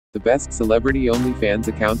The best celebrity OnlyFans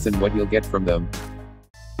accounts and what you'll get from them.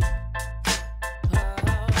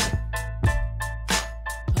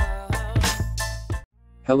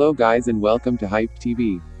 Hello guys and welcome to Hype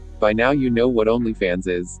TV. By now you know what OnlyFans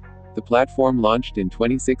is. The platform launched in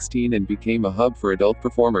 2016 and became a hub for adult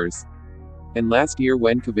performers. And last year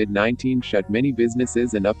when COVID-19 shut many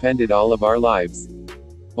businesses and upended all of our lives,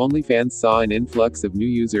 OnlyFans saw an influx of new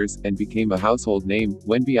users, and became a household name,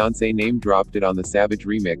 when Beyoncé name-dropped it on the Savage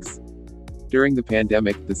remix. During the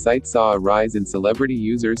pandemic, the site saw a rise in celebrity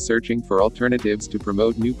users searching for alternatives to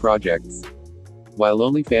promote new projects. While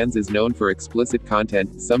OnlyFans is known for explicit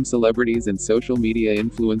content, some celebrities and social media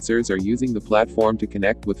influencers are using the platform to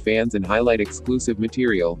connect with fans and highlight exclusive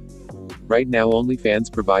material. Right now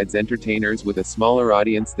OnlyFans provides entertainers with a smaller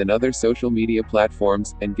audience than other social media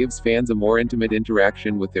platforms, and gives fans a more intimate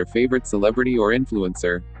interaction with their favorite celebrity or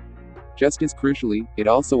influencer. Just as crucially, it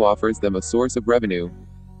also offers them a source of revenue.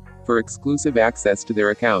 For exclusive access to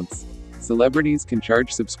their accounts, celebrities can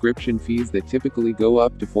charge subscription fees that typically go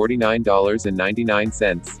up to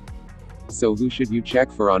 $49.99. So who should you check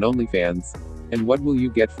for on OnlyFans? And what will you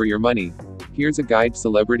get for your money? Here's a guide to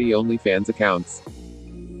celebrity OnlyFans accounts.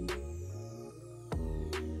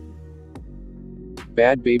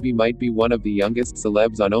 Bhad bhabie might be one of the youngest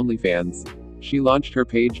celebs on OnlyFans. She launched her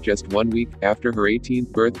page just 1 week after her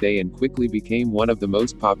 18th birthday and quickly became one of the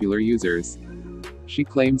most popular users. She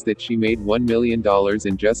claims that she made $1 million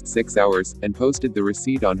in just 6 hours, and posted the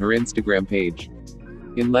receipt on her Instagram page.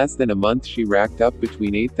 In less than a month she racked up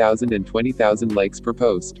between 8,000 and 20,000 likes per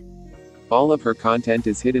post. All of her content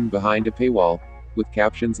is hidden behind a paywall, with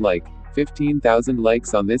captions like, 15,000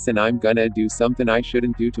 likes on this and I'm gonna do something I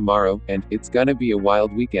shouldn't do tomorrow, and, it's gonna be a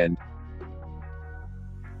wild weekend.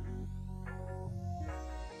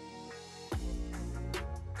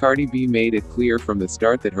 Cardi B made it clear from the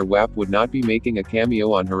start that her WAP would not be making a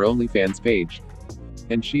cameo on her OnlyFans page.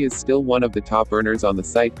 And she is still one of the top earners on the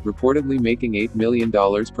site, reportedly making $8 million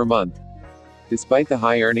per month. Despite the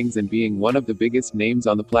high earnings and being one of the biggest names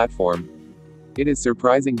on the platform, it is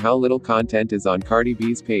surprising how little content is on Cardi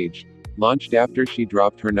B's page. Launched after she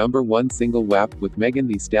dropped her #1 single WAP with Megan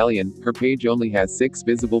Thee Stallion, her page only has 6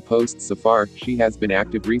 visible posts so far. She has been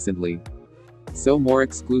active recently, so more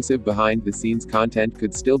exclusive behind-the-scenes content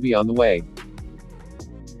could still be on the way.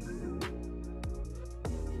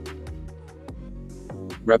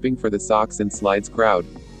 Repping for the Socks and Slides crowd,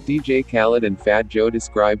 DJ Khaled and Fat Joe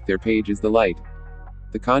described their page as the light.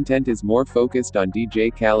 The content is more focused on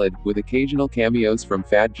DJ Khaled, with occasional cameos from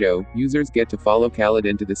Fat Joe. Users get to follow Khaled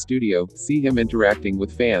into the studio, see him interacting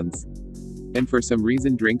with fans, and for some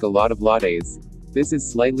reason drink a lot of lattes. This is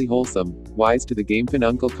slightly wholesome, wise to the game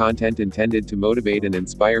peduncle content intended to motivate and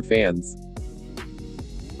inspire fans.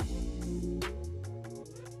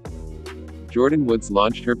 Jordyn Woods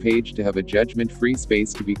launched her page to have a judgment-free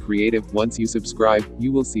space to be creative. Once you subscribe,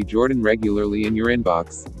 you will see Jordyn regularly in your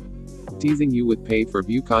inbox, teasing you with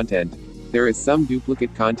pay-for-view content. There is some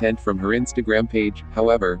duplicate content from her Instagram page,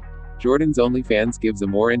 however. Jordyn's OnlyFans gives a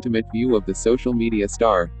more intimate view of the social media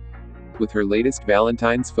star, with her latest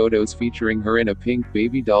Valentine's photos featuring her in a pink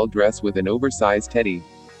baby doll dress with an oversized teddy.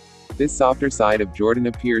 This softer side of Jordyn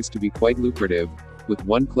appears to be quite lucrative, with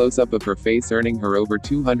one close-up of her face earning her over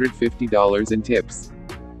 $250 in tips.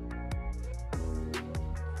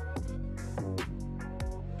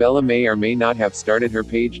 Bella may or may not have started her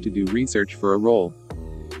page to do research for a role,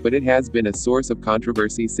 but it has been a source of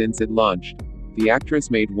controversy since it launched. The actress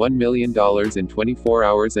made $1 million in 24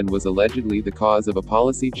 hours and was allegedly the cause of a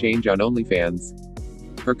policy change on OnlyFans.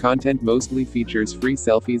 Her content mostly features free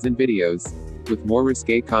selfies and videos, with more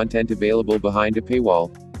risque content available behind a paywall.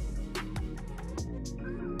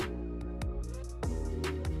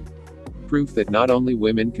 Proof that not only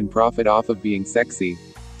women can profit off of being sexy,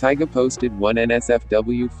 Tyga posted one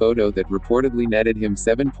NSFW photo that reportedly netted him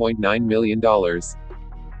 $7.9 million.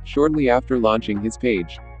 Shortly after launching his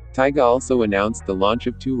page, Tyga also announced the launch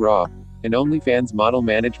of 2 Raw, an OnlyFans model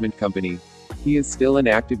management company. He is still an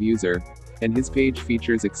active user, and his page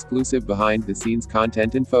features exclusive behind-the-scenes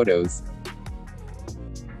content and photos.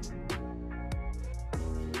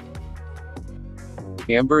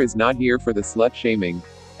 Amber is not here for the slut-shaming.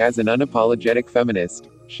 As an unapologetic feminist,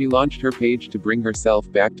 she launched her page to bring herself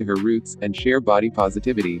back to her roots, and share body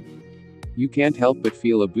positivity. You can't help but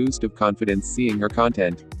feel a boost of confidence seeing her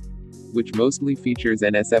content, which mostly features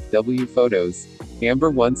NSFW photos.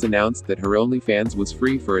 Amber once announced that her OnlyFans was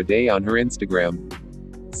free for a day on her Instagram,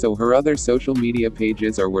 so her other social media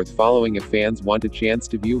pages are worth following if fans want a chance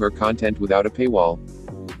to view her content without a paywall.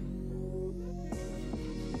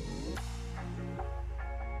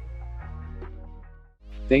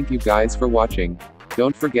 Thank you guys for watching.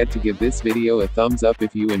 Don't forget to give this video a thumbs up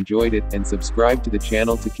if you enjoyed it, and subscribe to the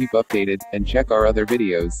channel to keep updated, and check our other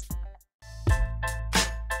videos.